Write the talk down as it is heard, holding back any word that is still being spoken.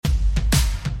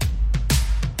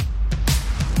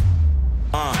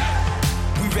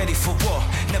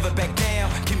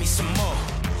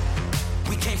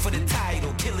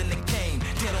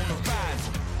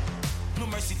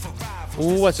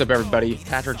What's up, everybody?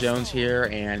 Patrick Jones here,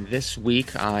 and this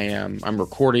week I'm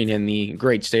recording in the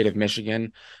great state of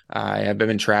Michigan. I have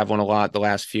been traveling a lot the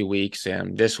last few weeks,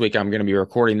 and this week I'm going to be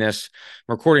recording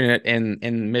it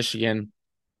in Michigan,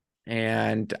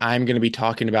 and I'm going to be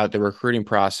talking about the recruiting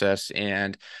process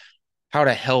and how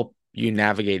to help you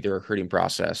navigate the recruiting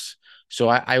process. So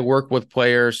I work with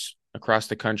players across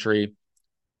the country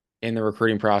in the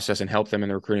recruiting process and help them in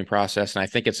the recruiting process. And I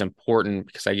think it's important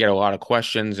because I get a lot of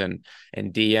questions and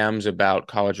DMs about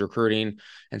college recruiting.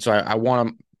 And so I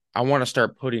want to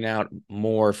start putting out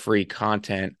more free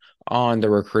content on the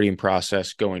recruiting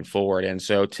process going forward. And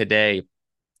so today,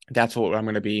 that's what I'm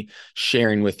going to be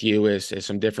sharing with you is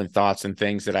some different thoughts and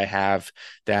things that I have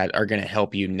that are going to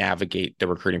help you navigate the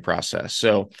recruiting process.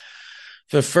 So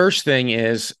the first thing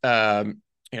is, when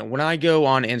I go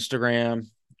on Instagram,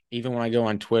 even when I go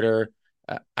on Twitter,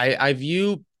 I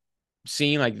view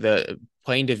seeing like the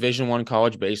playing Division I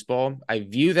college baseball. I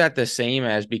view that the same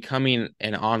as becoming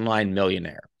an online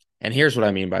millionaire. And here's what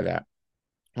I mean by that.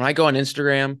 When I go on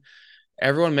Instagram,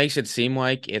 everyone makes it seem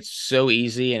like it's so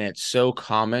easy and it's so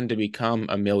common to become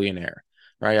a millionaire,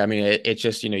 right? I mean, it's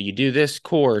just, you do this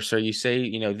course or you say,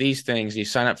 these things, you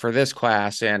sign up for this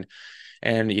class and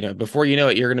before you know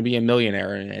it, you're going to be a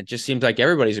millionaire. And it just seems like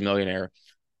everybody's a millionaire.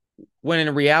 When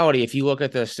in reality, if you look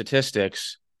at the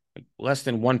statistics, less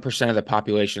than 1% of the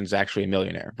population is actually a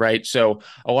millionaire, right? So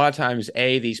a lot of times,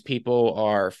 these people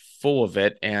are full of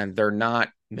it and they're not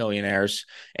millionaires.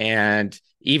 And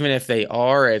even if they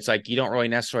are, it's like you don't really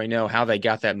necessarily know how they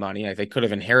got that money. Like they could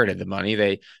have inherited the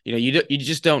money. You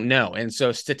just don't know. And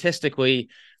so statistically,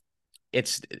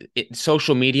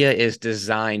 social media is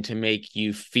designed to make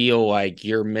you feel like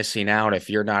you're missing out if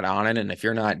you're not on it and if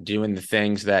you're not doing the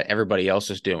things that everybody else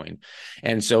is doing.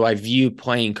 And so I view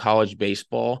playing college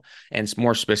baseball and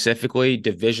more specifically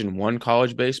Division I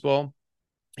college baseball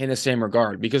in the same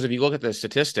regard, because if you look at the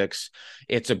statistics,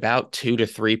 it's about 2 to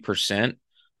 3%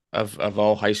 of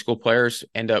all high school players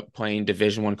end up playing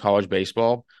Division I college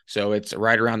baseball. So it's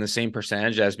right around the same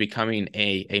percentage as becoming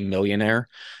a millionaire.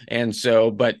 And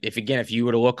so, but if you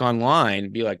were to look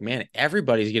online, be like, man,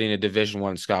 everybody's getting a Division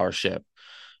I scholarship,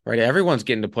 right? Everyone's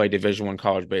getting to play Division I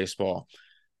college baseball.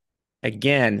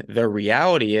 Again, the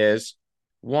reality is,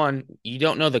 one, you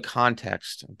don't know the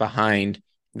context behind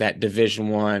that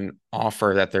Division I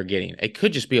offer that they're getting. It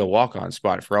could just be a walk-on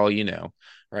spot for all you know,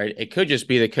 right? It could just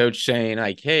be the coach saying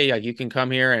like, "Hey, like you can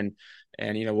come here and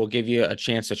we'll give you a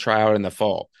chance to try out in the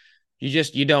fall."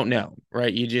 You don't know,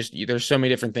 right? There's so many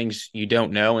different things you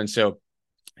don't know, and so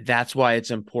that's why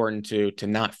it's important to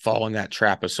not fall in that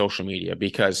trap of social media,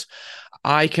 because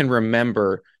I can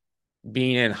remember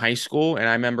being in high school and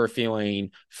I remember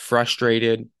feeling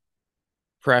frustrated,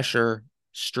 pressure,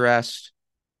 stressed,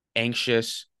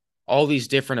 anxious, all these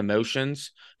different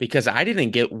emotions because I didn't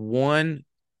get one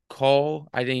call.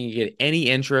 I didn't get any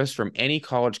interest from any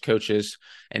college coaches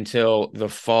until the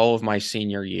fall of my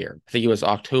senior year. I think it was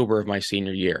October of my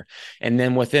senior year. And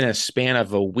then within a span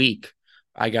of a week,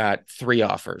 I got 3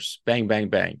 offers, bang, bang,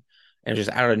 bang, and just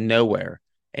out of nowhere.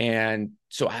 And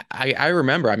so I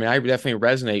remember, I mean, I definitely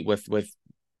resonate with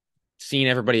seeing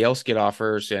everybody else get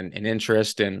offers and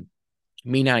interest and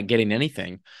me not getting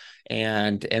anything.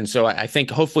 And so I think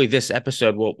hopefully this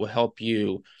episode will help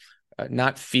you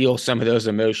not feel some of those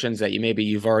emotions that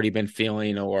you've already been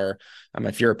feeling, or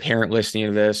if you're a parent listening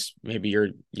to this, maybe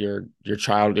your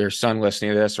child, your son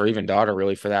listening to this, or even daughter,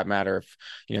 really, for that matter,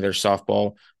 if there's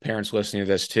softball parents listening to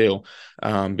this too,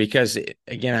 because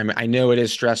again, I know it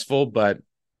is stressful, but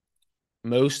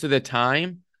most of the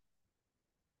time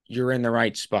you're in the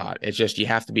right spot. It's just you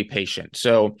have to be patient.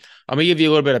 So I'm gonna give you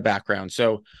a little bit of background.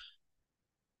 So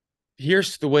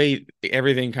here's the way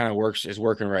everything kind of is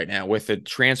working right now with the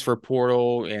transfer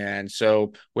portal. And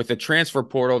so with the transfer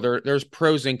portal, there's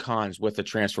pros and cons with the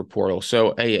transfer portal.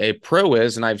 So a pro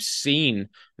is, and I've seen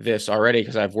this already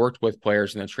because I've worked with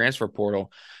players in the transfer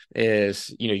portal,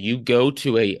 is you go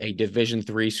to a Division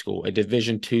III school, a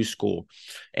Division II school,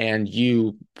 and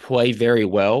you play very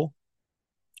well.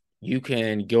 You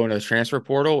can go into the transfer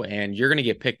portal and you're going to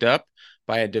get picked up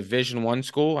by a Division I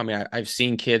school. I mean, I've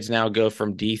seen kids now go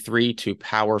from D3 to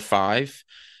Power 5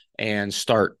 and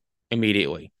start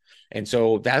immediately. And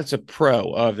so that's a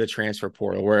pro of the transfer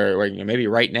portal where maybe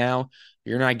right now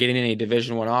you're not getting any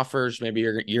Division I offers. Maybe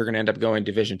you're going to end up going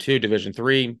Division II, Division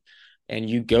III, and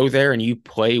you go there and you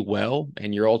play well.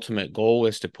 And your ultimate goal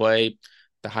is to play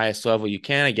the highest level you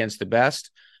can against the best.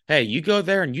 Hey, you go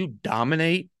there and you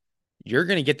dominate, you're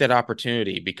going to get that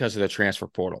opportunity because of the transfer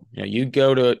portal. You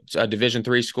go to a Division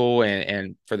III school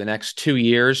and for the next 2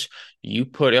 years, you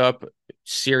put up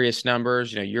serious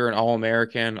numbers, you're an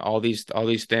All-American, all these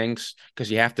things,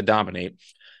 because you have to dominate.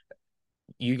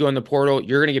 You go in the portal,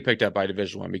 you're going to get picked up by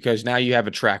Division I because now you have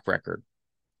a track record.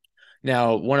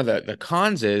 Now, one of the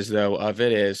cons is though of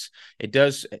it is it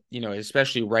does,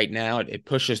 especially right now, it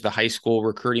pushes the high school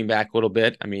recruiting back a little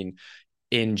bit. I mean,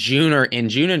 in June and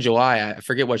July, I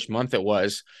forget which month it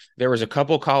was, there was a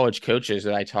couple college coaches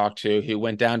that I talked to who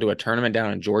went down to a tournament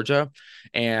down in Georgia.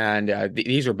 And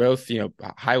these are both,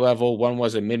 high level. One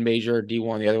was a mid-major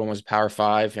D1, the other one was Power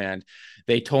Five. And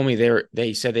they told me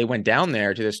they said they went down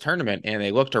there to this tournament and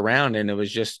they looked around and it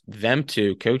was just them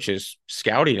two coaches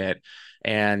scouting it.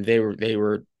 And they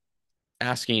were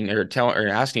asking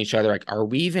each other, like, are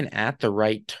we even at the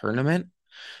right tournament?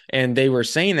 And they were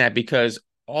saying that because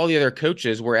all the other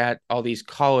coaches were at all these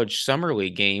college summer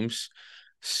league games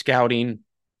scouting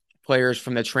players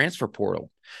from the transfer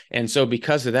portal. And so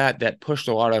because of that, that pushed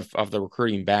a lot of the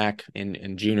recruiting back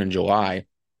in June and July.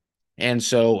 And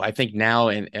so I think now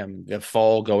in the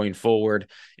fall going forward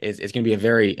is going to be a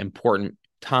very important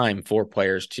time for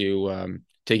players to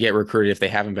get recruited if they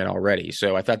haven't been already.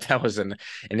 So I thought that was an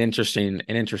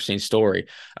interesting story.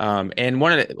 And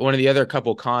one of the other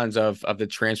couple cons of the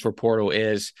transfer portal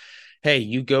is, hey,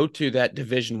 you go to that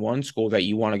Division I school that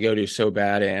you want to go to so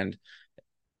bad, and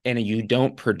you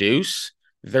don't produce,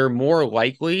 they're more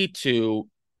likely to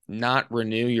not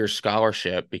renew your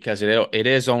scholarship because it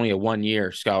is only a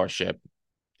 1-year scholarship.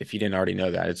 If you didn't already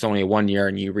know that, it's only a 1 year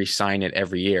and you re-sign it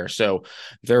every year. So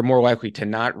they're more likely to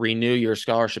not renew your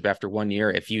scholarship after 1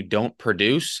 year if you don't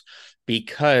produce,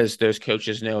 because those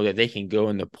coaches know that they can go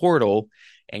in the portal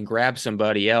and grab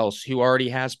somebody else who already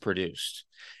has produced.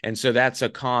 And so that's a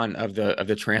con of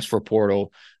the transfer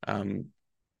portal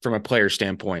from a player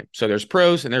standpoint. So there's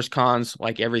pros and there's cons,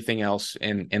 like everything else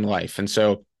in life. And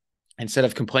so instead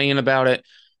of complaining about it,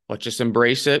 let's just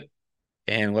embrace it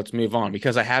and let's move on,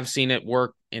 because I have seen it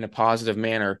work in a positive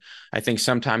manner. I think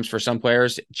sometimes for some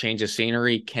players, change of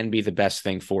scenery can be the best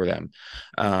thing for them.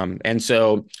 And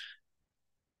so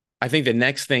I think the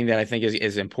next thing that I think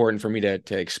is important for me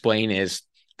to explain is,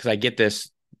 because I get this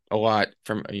a lot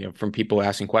from people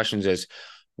asking questions, is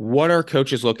what are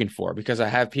coaches looking for? Because I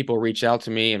have people reach out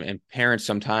to me and parents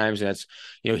sometimes, and it's,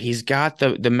 he's got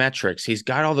the metrics, he's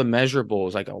got all the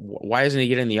measurables. Like, why isn't he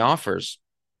getting the offers?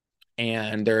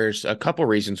 And there's a couple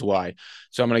reasons why.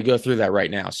 So I'm going to go through that right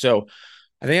now. So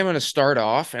I think I'm going to start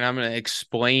off and I'm going to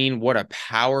explain what a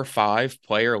Power 5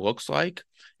 player looks like.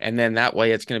 And then that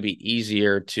way it's going to be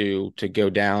easier to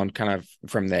go down kind of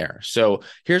from there. So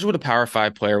here's what a Power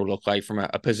 5 player would look like from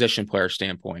a position player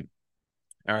standpoint.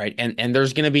 All right. And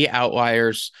there's going to be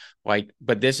outliers,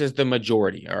 but this is the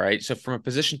majority. All right. So from a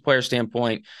position player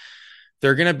standpoint,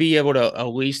 they're going to be able to at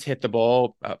least hit the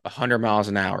ball 100 miles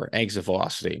an hour exit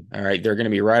velocity. All right. They're going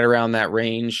to be right around that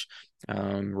range,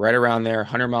 right around there,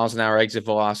 100 miles an hour exit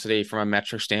velocity from a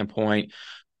metric standpoint.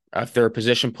 If they're a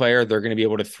position player, they're going to be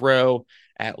able to throw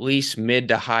at least mid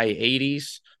to high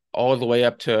 80s, all the way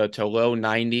up to low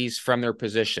 90s from their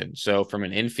position. So from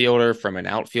an infielder, from an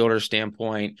outfielder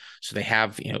standpoint, so they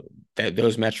have,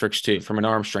 those metrics too, from an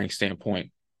arm strength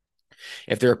standpoint.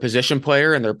 If they're a position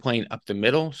player and they're playing up the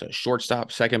middle, so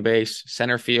shortstop, second base,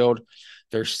 center field,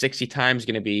 their 60 times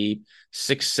going to be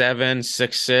 6'7",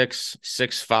 6'6",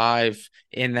 6'5",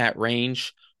 in that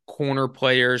range. Corner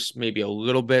players, maybe a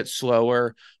little bit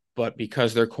slower, but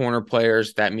because they're corner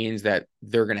players, that means that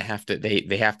they're going to have to,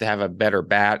 they have to have a better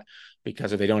bat,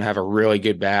 because if they don't have a really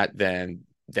good bat, then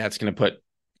it's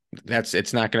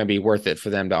not going to be worth it for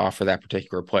them to offer that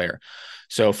particular player.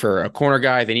 So for a corner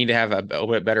guy, they need to have a little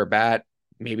bit better bat.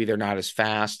 Maybe they're not as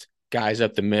fast. Guys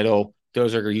up the middle,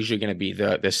 those are usually going to be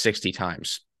the 60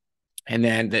 times. And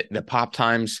then the pop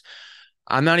times,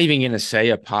 I'm not even going to say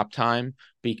a pop time,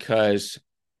 because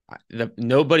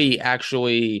nobody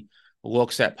actually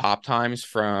looks at pop times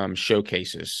from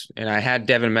showcases. And I had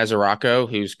Devin Mesoraco,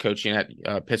 who's coaching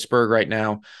at Pittsburgh right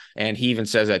now, and he even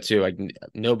says that too. Like,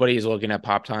 nobody is looking at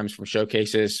pop times from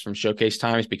showcases, from showcase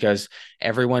times, because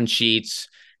everyone cheats.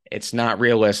 It's not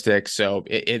realistic. So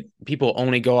people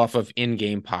only go off of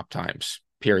in-game pop times,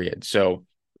 period. So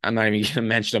I'm not even going to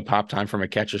mention a pop time from a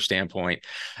catcher standpoint.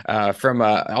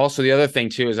 Also, the other thing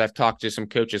too is I've talked to some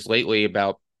coaches lately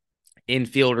about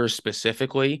infielders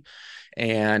specifically,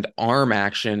 and arm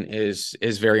action is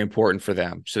very important for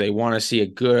them. So they want to see a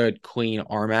good, clean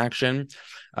arm action.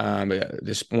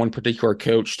 This one particular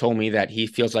coach told me that he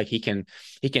feels like he can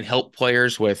help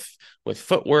players with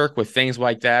footwork, with things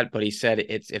like that. But he said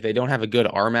if they don't have a good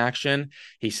arm action,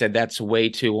 he said that's way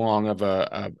too long of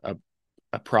a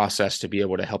a process to be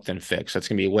able to help them fix. That's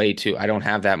going to be way too, I don't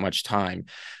have that much time,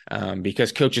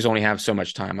 because coaches only have so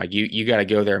much time. Like you got to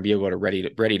go there and be able to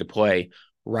ready to play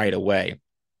right away.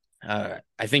 I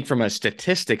think from a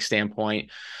statistic standpoint,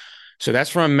 so that's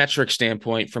from a metric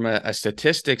standpoint, from a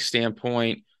statistic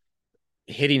standpoint,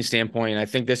 hitting standpoint, I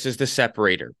think this is the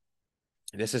separator.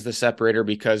 This is the separator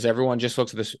because everyone just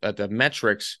looks at this at the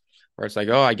metrics where it's like,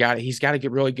 oh, he's got to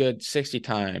get really good 60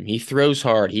 time. He throws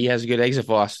hard. He has good exit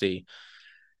velocity.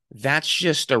 That's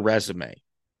just a resume.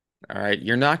 All right.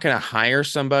 You're not going to hire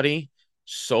somebody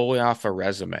solely off a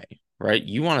resume, right?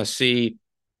 You want to see,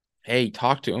 hey,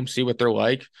 talk to them, see what they're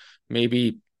like.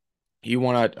 Maybe you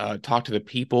want to talk to the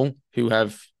people who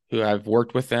have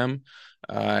worked with them,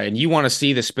 and you want to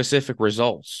see the specific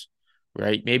results,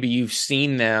 right? Maybe you've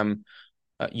seen them,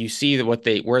 you see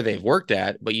where they've worked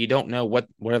at, but you don't know what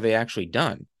have they actually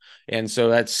done. And so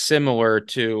that's similar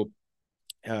to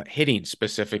hitting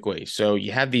specifically. So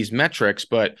you have these metrics,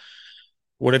 but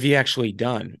what have you actually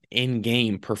done in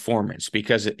game performance?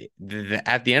 Because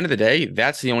at the end of the day,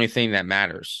 that's the only thing that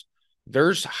matters.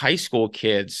 There's high school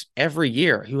kids every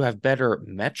year who have better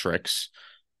metrics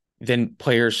than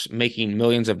players making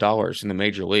millions of dollars in the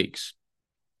major leagues.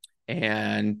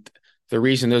 And the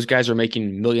reason those guys are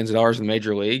making millions of dollars in the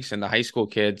major leagues and the high school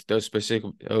kids, those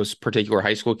particular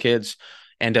high school kids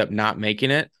end up not making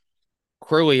it,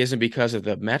 clearly isn't because of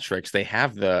the metrics. They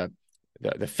have the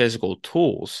physical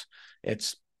tools.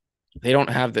 They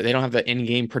don't have the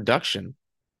in-game production.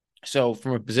 So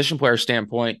from a position player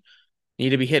standpoint, you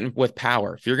need to be hitting with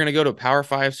power. If you're going to go to a Power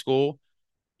 5 school,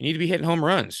 you need to be hitting home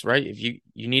runs, right? If you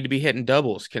need to be hitting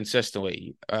doubles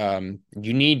consistently.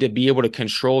 You need to be able to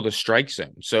control the strike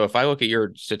zone. So if I look at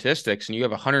your statistics and you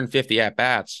have 150 at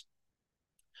bats,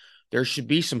 there should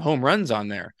be some home runs on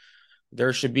there.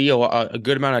 There should be a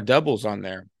good amount of doubles on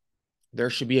there. There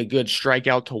should be a good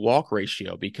strikeout to walk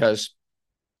ratio, because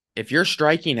if you're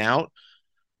striking out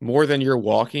more than you're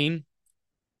walking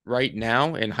right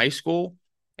now in high school,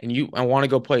 and I want to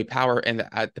go play power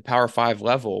at the Power 5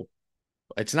 level,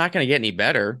 it's not going to get any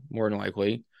better, more than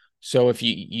likely. So if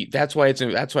that's why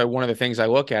one of the things I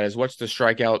look at is what's the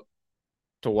strikeout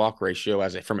to walk ratio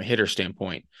from a hitter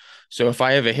standpoint. So if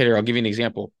I have a hitter, I'll give you an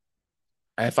example.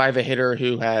 If I have a hitter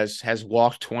who has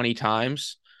walked 20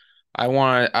 times, I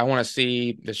want to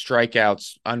see the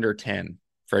strikeouts under 10,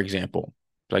 for example.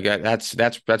 Like that's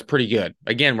pretty good.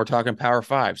 Again, we're talking Power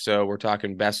 5, so we're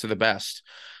talking best of the best.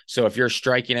 So if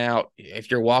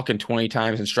you're walking 20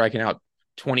 times and striking out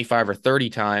 25 or 30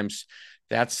 times,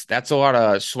 that's a lot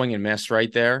of swing and miss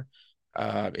right there.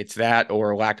 It's that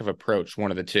or a lack of approach,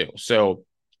 one of the two. So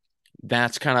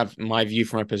that's kind of my view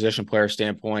from a position player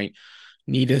standpoint.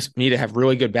 Need to have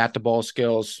really good bat to ball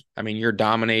skills. I mean, you're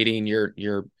dominating.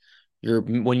 You're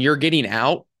when you're getting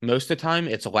out, most of the time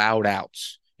it's loud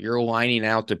outs. You're lining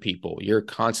out to people. You're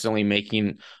constantly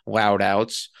making loud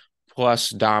outs,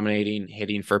 plus dominating,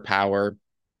 hitting for power,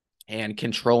 and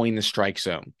controlling the strike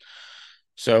zone.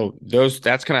 So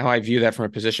that's kind of how I view that from a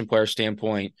position player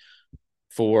standpoint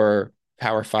for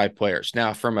Power 5 players.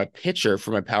 Now, from a pitcher,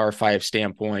 from a Power 5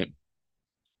 standpoint,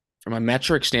 from a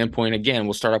metric standpoint, again,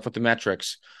 we'll start off with the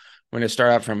metrics. We're going to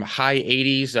start out from high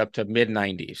 80s up to mid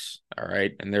 90s. All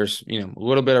right. And there's, a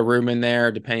little bit of room in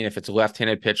there, depending if it's a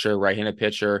left-handed pitcher, right-handed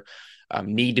pitcher,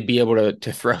 need to be able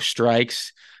to throw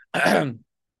strikes.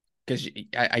 Because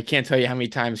I can't tell you how many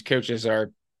times coaches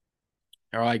are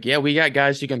like, yeah, we got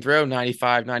guys who can throw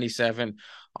 95, 97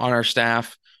 on our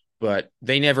staff, but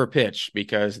they never pitch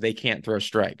because they can't throw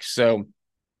strikes. So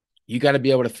you got to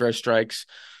be able to throw strikes,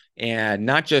 and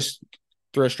not just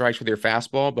throw strikes with your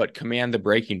fastball, but command the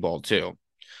breaking ball too.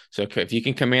 So if you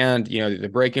can command, the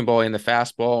breaking ball and the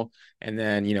fastball, and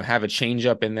then, have a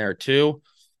changeup in there too,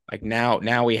 like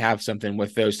now we have something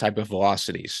with those type of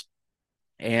velocities.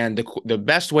 And the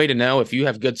best way to know if you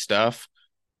have good stuff,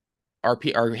 our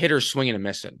hitters swinging and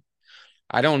missing.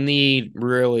 I don't need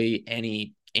really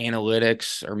any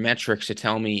analytics or metrics to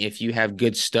tell me if you have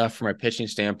good stuff from a pitching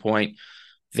standpoint.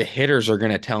 The hitters are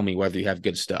going to tell me whether you have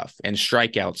good stuff, and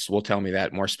strikeouts will tell me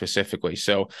that more specifically.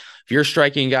 So if you're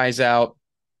striking guys out,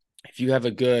 if you have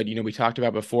a good, we talked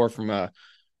about before from a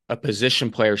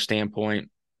position player standpoint,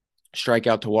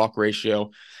 strikeout to walk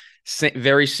ratio,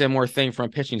 very similar thing from a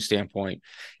pitching standpoint.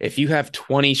 If you have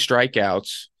 20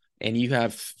 strikeouts and you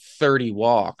have 30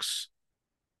 walks,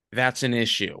 that's an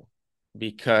issue,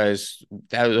 because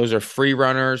those are free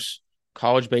runners.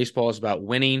 College baseball is about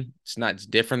winning. It's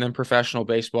different than professional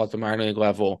baseball at the minor league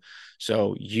level.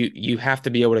 So you have to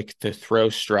be able to throw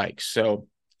strikes. So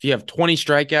if you have 20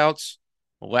 strikeouts,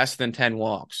 less than 10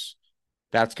 walks,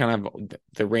 That's kind of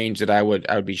the range that I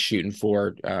would be shooting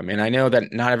for. And I know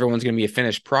that not everyone's going to be a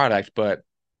finished product, but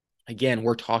again,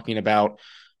 we're talking about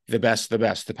the best,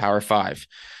 the Power Five.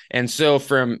 And so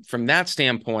from that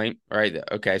standpoint, all right,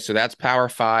 okay, so that's Power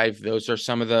Five. Those are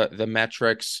some of the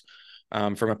metrics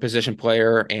from a position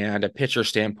player and a pitcher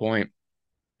standpoint.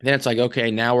 Then it's like,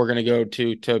 okay, now we're going to go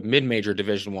to mid-major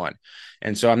Division One.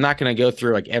 And so I'm not going to go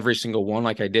through like every single one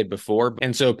like I did before.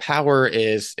 And so power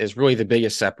is really the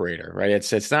biggest separator, right?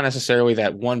 It's not necessarily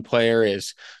that one player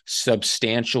is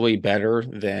substantially better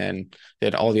than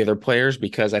all the other players,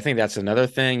 because I think that's another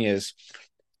thing is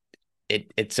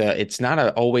it's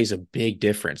not always a big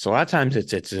difference. A lot of times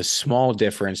it's a small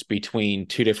difference between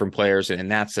two different players,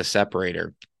 and that's the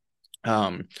separator.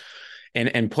 Um,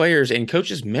 and players and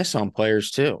coaches miss on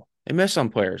players too. They miss on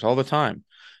players all the time.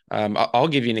 I'll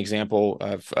give you an example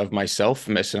of myself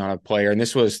missing on a player, and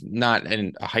this was not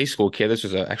a high school kid. This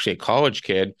was actually a college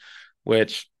kid,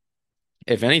 which,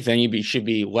 if anything, should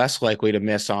be less likely to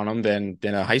miss on them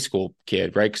than a high school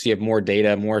kid, right? Because you have more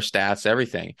data, more stats,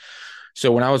 everything.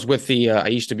 So when I was with I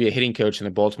used to be a hitting coach in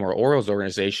the Baltimore Orioles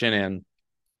organization, and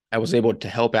I was able to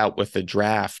help out with the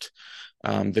draft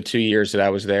the 2 years that I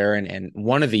was there. And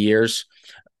one of the years,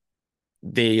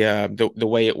 the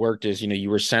way it worked is, you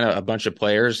were sent a bunch of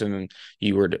players, and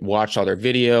you were to watch all their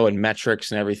video and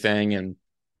metrics and everything.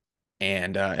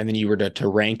 And then you were to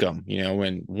rank them,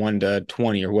 in 1 to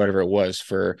 20 or whatever it was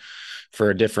for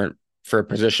a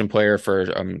position player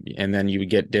and then you would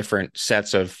get different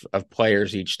sets of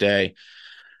players each day.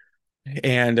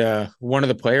 And one of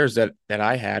the players that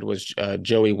I had was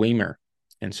Joey Weimer.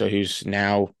 And so he's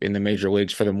now in the major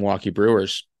leagues for the Milwaukee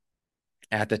Brewers.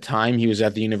 At the time, he was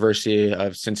at the University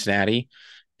of Cincinnati,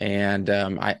 and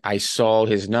I saw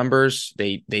his numbers.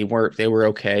 They were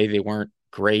okay. They weren't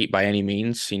great by any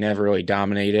means. He never really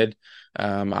dominated.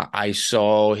 I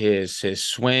saw his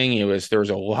swing. There was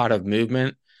a lot of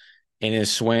movement in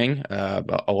his swing,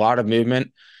 a lot of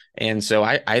movement. And so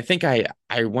I think I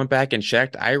went back and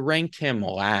checked. I ranked him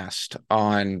last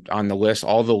on the list,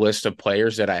 all the list of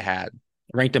players that I had.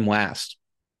 Ranked him last.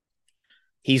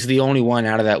 He's the only one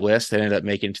out of that list that ended up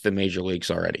making it to the major leagues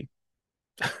already.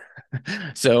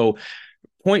 So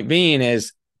point being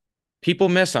is, people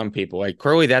miss on people like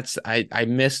Curley. I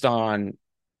missed on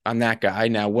that guy.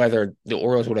 Now, whether the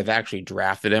Orioles would have actually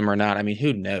drafted him or not, I mean,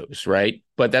 who knows, right?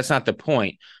 But that's not the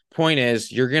point. Point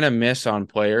is, you're going to miss on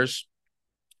players,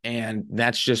 and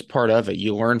that's just part of it.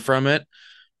 You learn from it,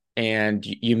 and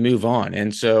you move on.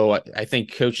 And so I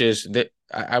think coaches that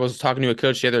I was talking to a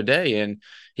coach the other day, and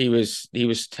he was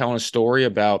telling a story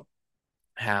about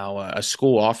how a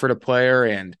school offered a player,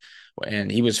 and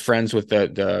he was friends with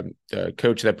the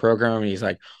coach of the program. And he's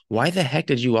like, why the heck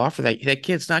did you offer that? That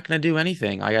kid's not going to do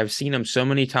anything. Like, I've seen him so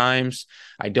many times.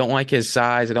 I don't like his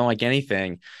size. I don't like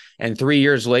anything. And 3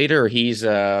 years later, he's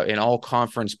an all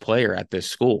conference player at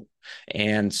this school.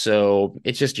 And so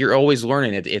it's just, you're always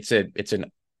learning it. It's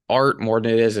an art more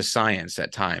than it is a science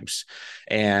at times.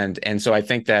 And so I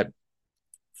think that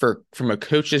from a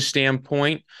coach's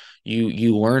standpoint,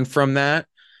 you learn from that.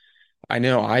 I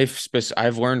know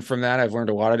I've learned from that. I've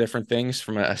learned a lot of different things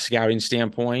from a scouting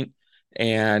standpoint,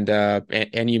 and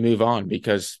you move on,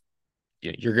 because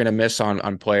you're going to miss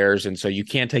on players, and so you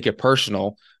can't take it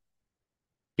personal,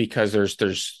 because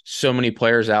there's so many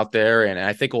players out there. And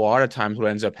I think a lot of times what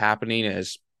ends up happening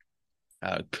is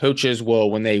coaches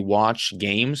will, when they watch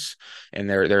games and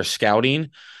they're scouting,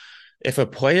 if a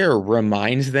player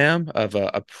reminds them of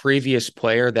a previous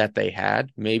player that they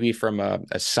had, maybe from a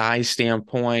size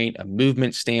standpoint, a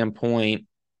movement standpoint,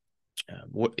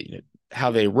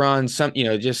 how they run,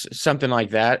 just something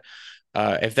like that.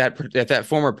 If that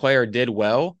former player did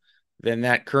well, then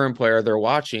that current player they're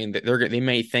watching, they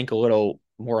may think a little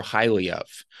more highly of,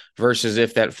 versus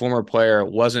if that former player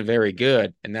wasn't very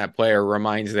good and that player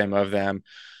reminds them of them,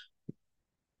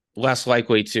 less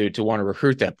likely to want to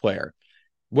recruit that player.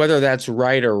 Whether that's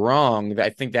right or wrong, I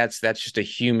think that's just a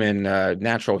human,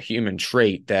 natural human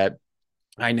trait that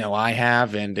I know I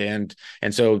have, and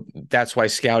so that's why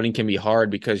scouting can be hard,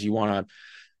 because you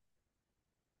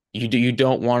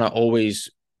don't want to always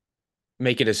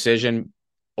make a decision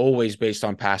always based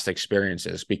on past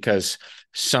experiences, because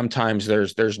sometimes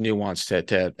there's nuance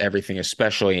to everything,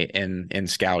 especially in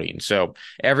scouting. So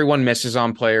everyone misses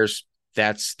on players.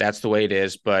 That's the way it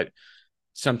is, but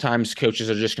sometimes coaches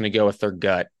are just going to go with their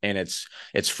gut, and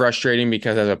it's frustrating,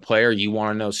 because as a player, you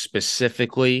want to know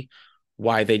specifically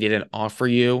why they didn't offer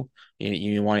you.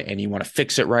 You want to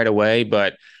fix it right away,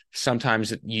 but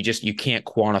sometimes you can't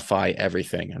quantify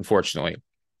everything, unfortunately.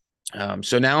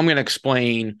 So now I'm going to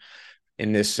explain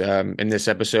in this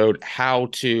episode how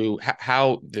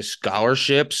the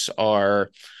scholarships are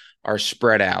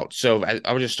spread out. So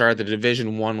I would just start at the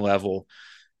Division I level.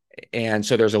 And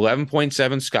so there's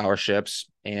 11.7 scholarships,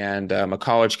 and a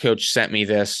college coach sent me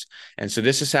this. And so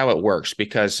this is how it works,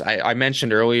 because I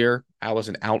mentioned earlier I was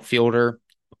an outfielder,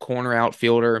 a corner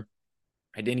outfielder.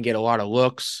 I didn't get a lot of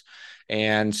looks.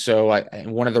 And so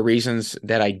one of the reasons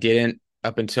that I didn't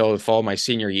up until the fall of my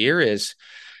senior year is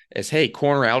hey,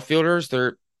 corner outfielders,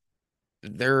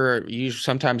 they're usually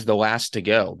sometimes the last to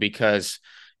go, because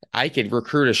I could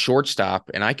recruit a shortstop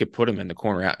and I could put him in the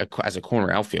corner as a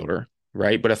corner outfielder,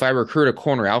 right? But if I recruit a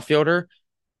corner outfielder,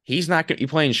 he's not going to be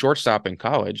playing shortstop in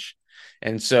college.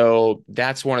 And so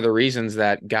that's one of the reasons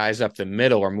that guys up the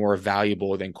middle are more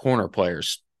valuable than corner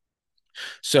players.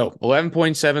 So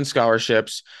 11.7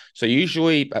 scholarships. So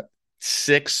usually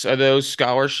 6 of those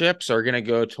scholarships are going to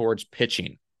go towards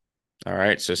pitching. All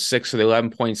right. So 6 of the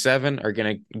 11.7 are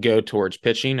going to go towards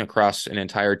pitching across an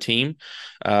entire team.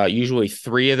 Usually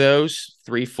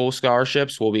 3 full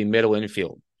scholarships will be middle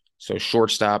infield. So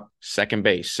shortstop, second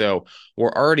base. So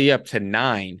we're already up to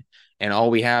 9. And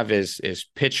all we have is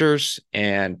pitchers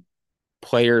and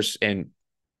players and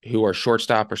who are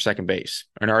shortstop or second base,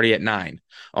 and already at 9.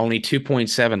 Only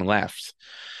 2.7 left.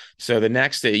 So the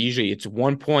next, usually it's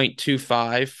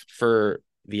 1.25 for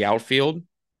the outfield.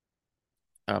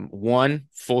 1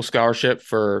 full scholarship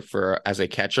for as a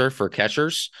catcher for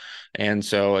catchers. And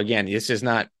so again, this is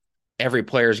not every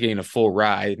player is getting a full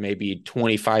ride, maybe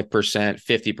 25%,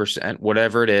 50%,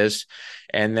 whatever it is.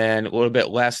 And then a little bit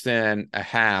less than a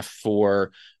half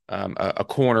for a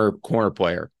corner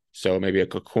player. So maybe a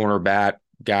corner bat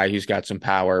guy who's got some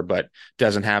power, but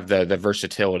doesn't have the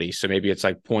versatility. So maybe it's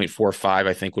like 0.45,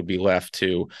 I think, would be left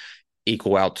to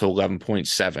equal out to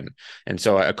 11.7. And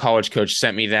so a college coach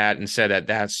sent me that and said that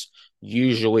that's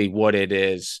usually what it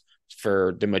is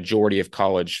for the majority of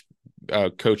college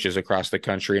coaches across the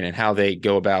country, and how they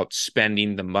go about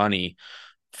spending the money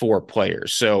for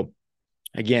players. So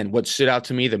again, what stood out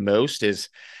to me the most is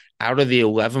out of the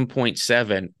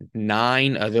 11.7,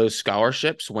 9 of those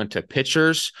scholarships went to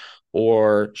pitchers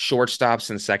or shortstops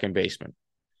and second baseman.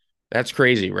 That's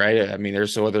crazy, right? I mean,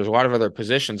 there's a lot of other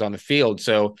positions on the field.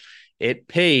 So it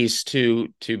pays to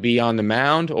be on the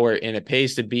mound, and it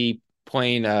pays to be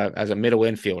playing as a middle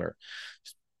infielder.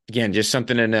 Again, just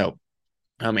something to note.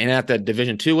 And at the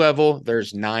Division II level,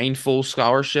 there's 9 full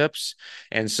scholarships,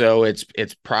 and so it's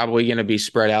probably going to be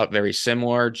spread out very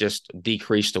similar, just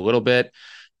decreased a little bit.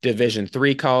 Division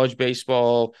III college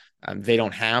baseball, they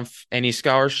don't have any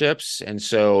scholarships, and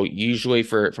so usually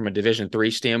from a Division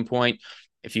III standpoint,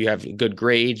 if you have good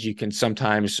grades, you can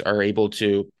sometimes are able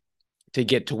to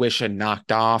get tuition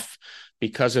knocked off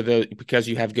because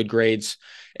you have good grades.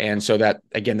 And so that,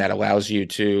 again, that allows you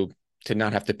to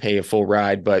not have to pay a full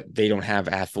ride, but they don't have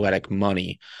athletic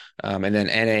money. And then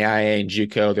NAIA and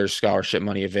JUCO, there's scholarship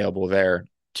money available there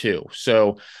too.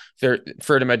 So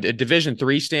from a Division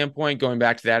III standpoint, going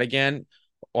back to that again,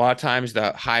 a lot of times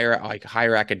the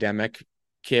higher academic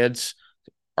kids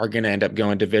are going to end up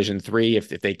going Division III if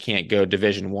they can't go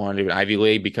Division I to an Ivy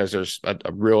League, because there's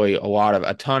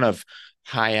a ton of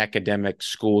high academic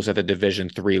schools at the Division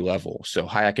III level. So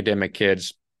high academic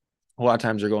kids, a lot of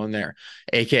times, are going there.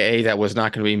 AKA that was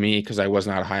not going to be me, because I was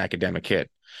not a high academic kid.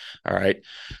 All right.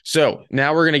 So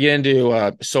now we're going to get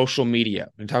into social media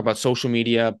and talk about social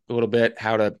media a little bit,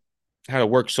 how to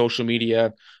work social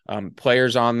media,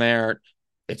 players on there.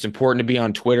 It's important to be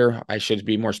on Twitter. I should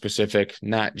be more specific,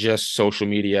 not just social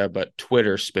media, but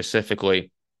Twitter specifically,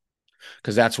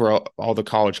 because that's where all the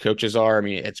college coaches are. I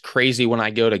mean, it's crazy when I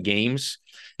go to games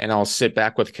and I'll sit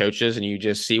back with coaches and you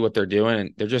just see what they're doing,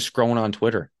 and they're just scrolling on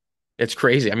Twitter. It's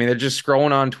crazy. I mean, they're just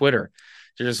scrolling on Twitter.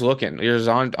 They're just looking. They're just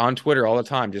on Twitter all the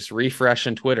time, just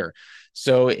refreshing Twitter.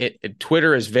 So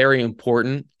Twitter is very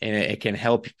important, and it can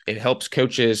help. It helps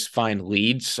coaches find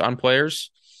leads on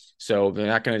players. So they're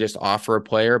not going to just offer a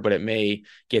player, but it may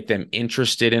get them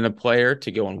interested in a player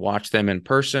to go and watch them in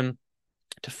person,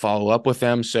 to follow up with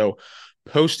them. So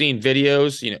posting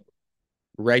videos,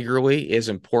 regularly is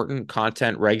important,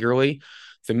 content regularly.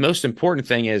 The most important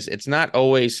thing is it's not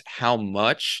always how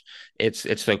much, it's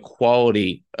the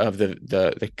quality of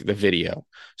the video.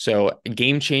 So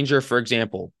Game Changer, for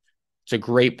example, it's a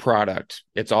great product.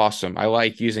 It's awesome. I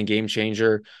like using Game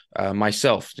Changer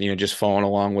myself, just following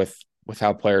along with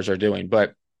how players are doing.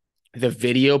 But the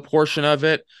video portion of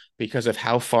it, because of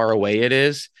how far away it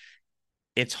is,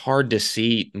 it's hard to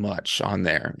see much on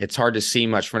there. It's hard to see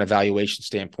much from an evaluation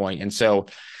standpoint. And so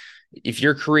if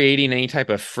you're creating any type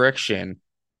of friction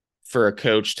for a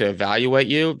coach to evaluate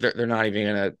you, they're not even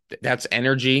going to, that's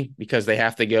energy because they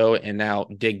have to go and now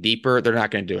dig deeper. They're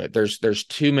not going to do it. There's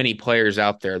too many players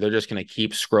out there. They're just going to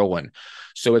keep scrolling.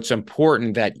 So it's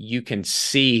important that you can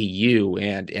see you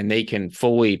and they can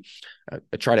fully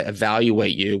try to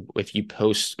evaluate you if you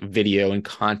post video and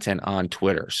content on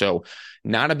Twitter. So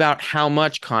not about how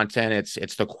much content,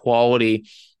 it's the quality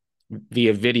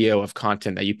via video of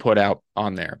content that you put out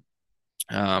on there.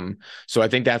 So I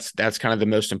think that's kind of the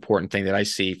most important thing that I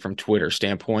see from Twitter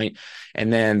standpoint.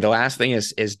 And then the last thing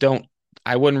is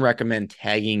I wouldn't recommend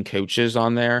tagging coaches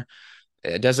on there.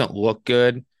 It doesn't look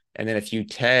good. And then if you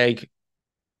tag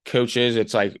coaches,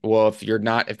 it's like, well,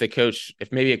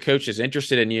 if maybe a coach is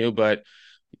interested in you, but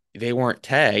they weren't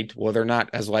tagged, well, they're not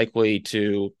as likely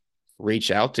to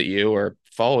reach out to you or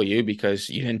follow you because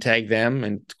you didn't tag them.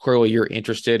 And clearly you're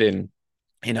interested in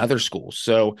other schools.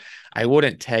 So I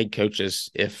wouldn't tag coaches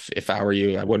if I were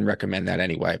you. I wouldn't recommend that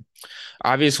anyway.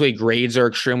 Obviously, grades are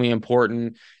extremely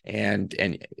important. And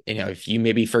if you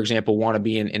maybe, for example, want to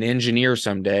be an engineer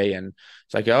someday, and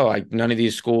it's like, none of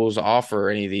these schools offer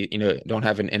any of the, don't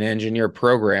have an engineer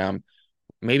program,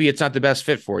 maybe it's not the best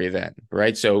fit for you then,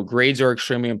 right? So grades are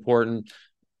extremely important.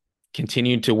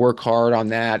 Continue to work hard on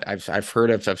that. I've heard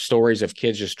of stories of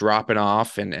kids just dropping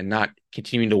off and not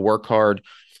continuing to work hard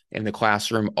in the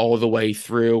classroom all the way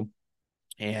through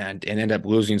and end up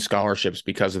losing scholarships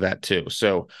because of that too.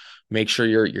 So make sure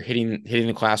you're hitting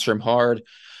the classroom hard.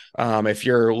 If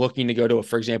you're looking to go to,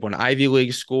 for example, an Ivy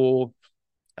League school,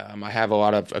 I have a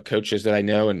lot of coaches that I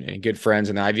know and good friends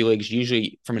in the Ivy Leagues.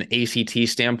 Usually from an ACT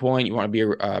standpoint, you want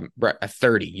to be a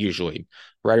 30, usually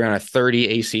right around a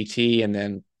 30 ACT, and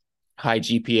then high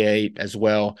GPA as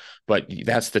well. But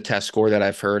that's the test score that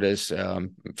I've heard is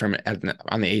on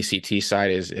the ACT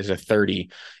side is a 30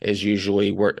 is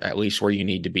usually at least where you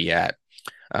need to be at.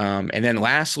 And then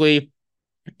lastly,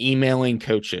 emailing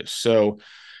coaches. So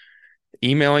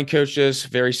emailing coaches,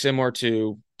 very similar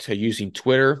to using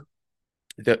Twitter.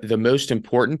 The most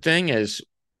important thing is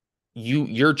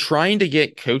you're trying to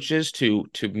get coaches to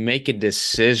make a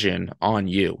decision on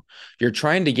you. You're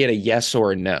trying to get a yes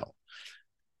or a no.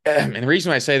 And the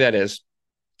reason I say that is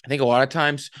I think a lot of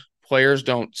times players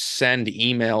don't send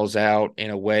emails out in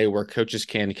a way where coaches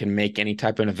can make any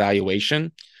type of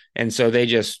evaluation. And so they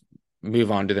just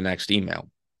move on to the next email.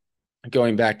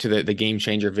 Going back to the game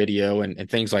changer video and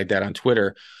things like that on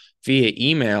Twitter via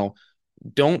email,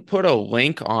 don't put a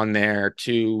link on there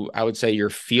to, I would say,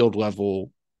 your field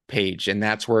level page. And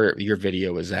that's where your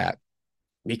video is at,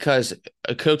 because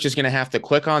a coach is going to have to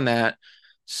click on that,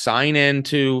 sign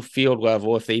into field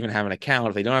level if they even have an account.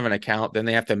 If they don't have an account, then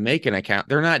they have to make an account.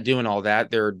 They're not doing all that.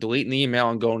 They're deleting the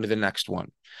email and going to the next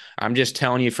one. I'm just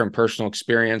telling you from personal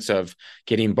experience of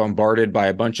getting bombarded by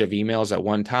a bunch of emails at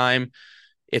one time.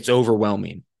 It's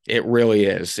overwhelming. It really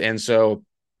is. And so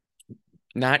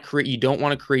you don't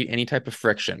want to create any type of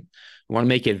friction. You want to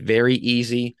make it very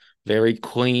easy, very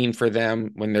clean for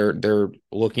them when they're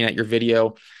looking at your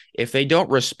video. If they don't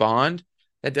respond,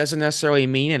 that doesn't necessarily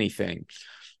mean anything.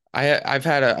 I've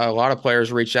had a lot of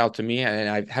players reach out to me, and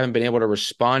I haven't been able to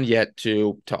respond yet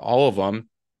to all of them,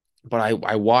 but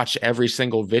I watch every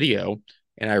single video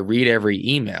and I read every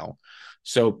email.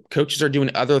 So coaches are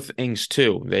doing other things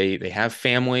too. They have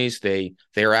families.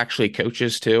 They're actually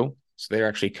coaches too. So they're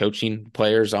actually coaching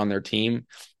players on their team.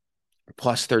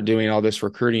 Plus they're doing all this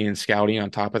recruiting and scouting on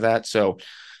top of that. So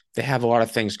they have a lot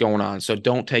of things going on. So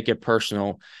don't take it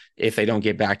personal if they don't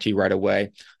get back to you right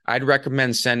away. I'd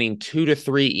recommend sending 2 to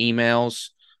 3 emails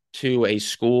to a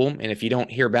school. And if you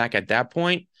don't hear back at that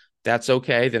point, that's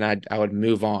okay. Then I would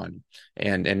move on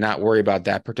and not worry about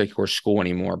that particular school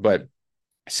anymore. But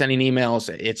sending emails,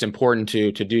 it's important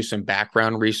to do some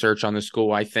background research on the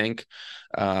school, I think,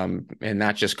 and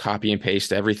not just copy and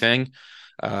paste everything.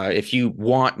 If you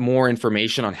want more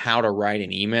information on how to write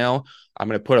an email, I'm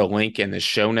going to put a link in the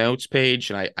show notes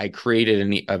page. And I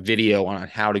created a video on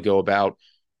how to go about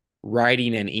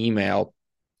writing an email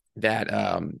that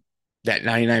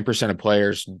 99% of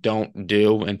players don't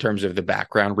do in terms of the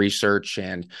background research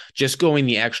and just going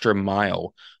the extra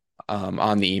mile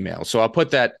on the email. So I'll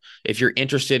put that if you're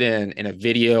interested in a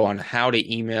video on how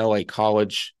to email a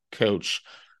college coach,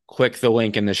 click the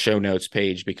link in the show notes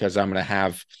page, because I'm going to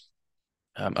have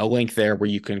a link there where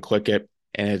you can click it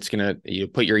and it's going to, you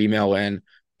put your email in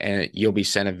and you'll be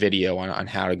sent a video on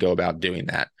how to go about doing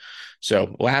that.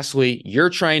 So lastly, you're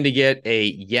trying to get a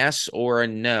yes or a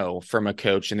no from a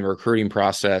coach in the recruiting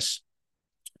process.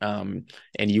 And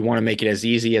you want to make it as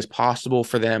easy as possible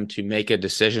for them to make a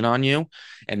decision on you.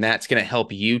 And that's going to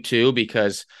help you too,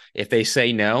 because if they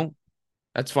say no,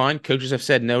 that's fine. Coaches have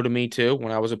said no to me too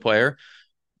when I was a player.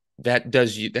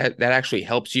 that actually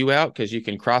helps you out because you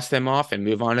can cross them off and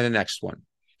move on to the next one.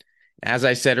 As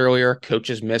I said earlier,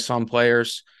 coaches miss on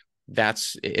players.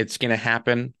 It's going to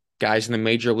happen. Guys in the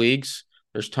major leagues,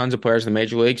 there's tons of players in the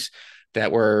major leagues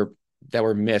that were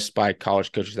missed by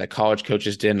college coaches that college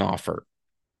coaches didn't offer.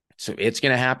 So it's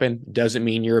going to happen. Doesn't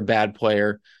mean you're a bad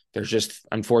player. There's just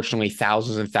unfortunately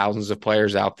thousands and thousands of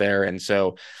players out there. And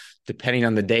so depending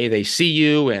on the day they see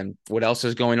you and what else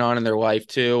is going on in their life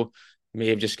too, may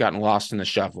have just gotten lost in the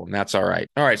shuffle, and that's all right.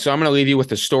 All right. So I'm going to leave you with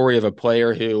the story of a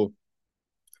player who,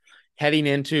 heading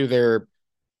into their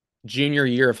junior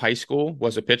year of high school,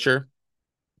 was a pitcher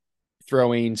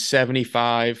throwing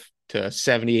 75 to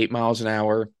 78 miles an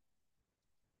hour.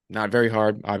 Not very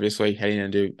hard, obviously, heading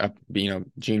into a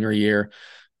junior year.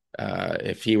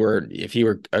 If he were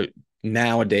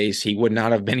nowadays, he would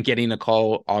not have been getting a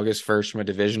call August 1st from a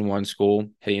Division I school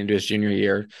heading into his junior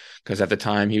year, because at the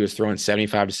time he was throwing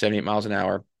 75 to 78 miles an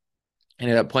hour.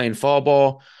 Ended up playing fall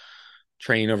ball,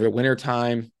 training over the winter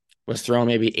time, was throwing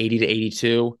maybe 80 to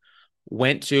 82,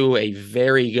 went to a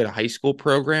very good high school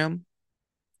program,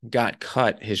 got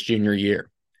cut his junior year.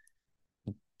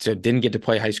 So didn't get to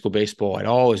play high school baseball at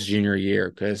all his junior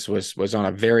year because was on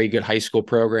a very good high school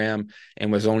program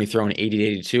and was only throwing 80 to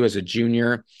 82 as a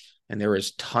junior. And there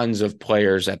was tons of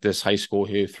players at this high school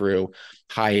who threw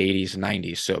high 80s,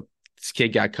 90s. So this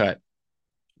kid got cut,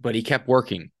 but he kept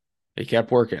working. He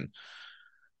kept working.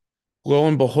 Lo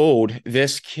and behold,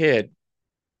 this kid,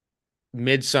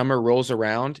 midsummer rolls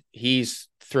around. He's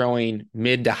throwing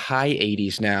mid to high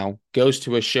 80s now, goes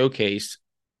to a showcase,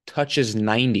 touches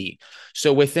 90.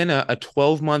 So within a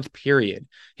 12-month period,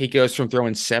 he goes from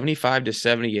throwing 75 to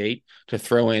 78 to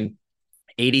throwing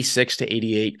 86 to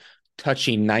 88,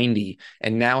 touching 90,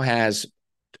 and now has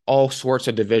all sorts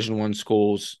of Division I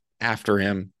schools after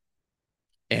him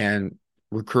and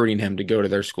recruiting him to go to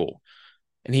their school.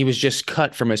 And he was just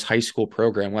cut from his high school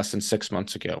program less than 6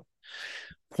 months ago.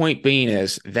 Point being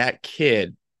is that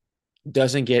kid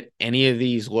doesn't get any of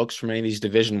these looks from any of these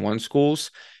Division I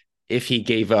schools if he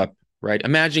gave up, right?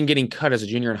 Imagine getting cut as a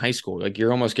junior in high school. Like,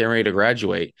 you're almost getting ready to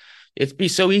graduate. It'd be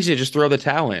so easy to just throw the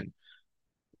towel in.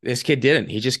 This kid didn't.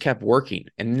 He just kept working.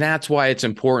 And that's why it's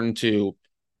important to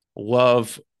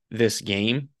love this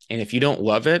game. And if you don't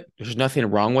love it, there's nothing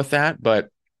wrong with that. But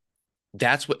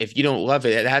if you don't love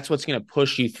it, that's what's going to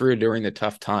push you through during the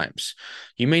tough times.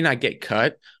 You may not get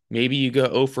cut. Maybe you go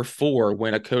 0 for 4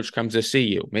 when a coach comes to see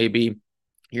you. Maybe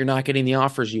you're not getting the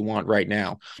offers you want right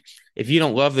now. If you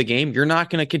don't love the game, you're not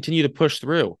going to continue to push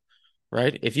through,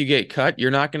 right? If you get cut,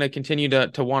 you're not going to continue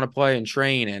to want to play and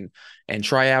train and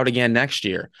try out again next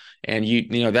year. And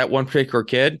that one particular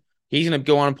kid, he's going to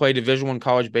go on and play Division I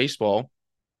college baseball,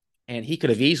 and he could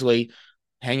have easily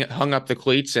hung up the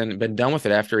cleats and been done with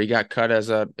it after he got cut as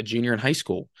a junior in high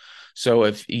school. So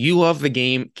if you love the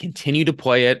game, continue to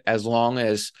play it as long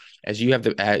as you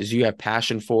have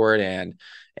passion for it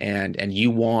and you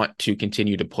want to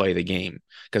continue to play the game.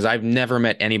 Because I've never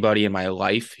met anybody in my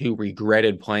life who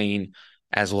regretted playing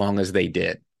as long as they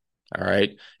did. All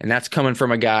right. And that's coming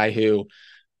from a guy who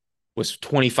was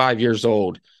 25 years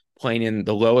old, playing in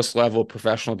the lowest level of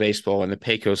professional baseball in the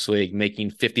Pecos League,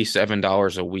 making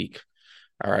 $57 a week.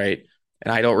 All right.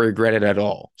 And I don't regret it at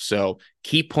all. So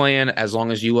keep playing as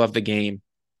long as you love the game.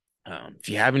 If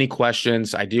you have any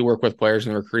questions, I do work with players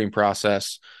in the recruiting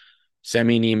process. Send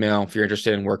me an email if you're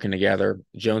interested in working together,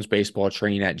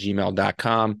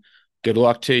 jonesbaseballtraining@gmail.com. Good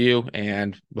luck to you.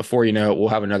 And before you know it, we'll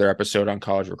have another episode on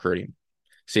college recruiting.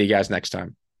 See you guys next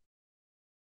time.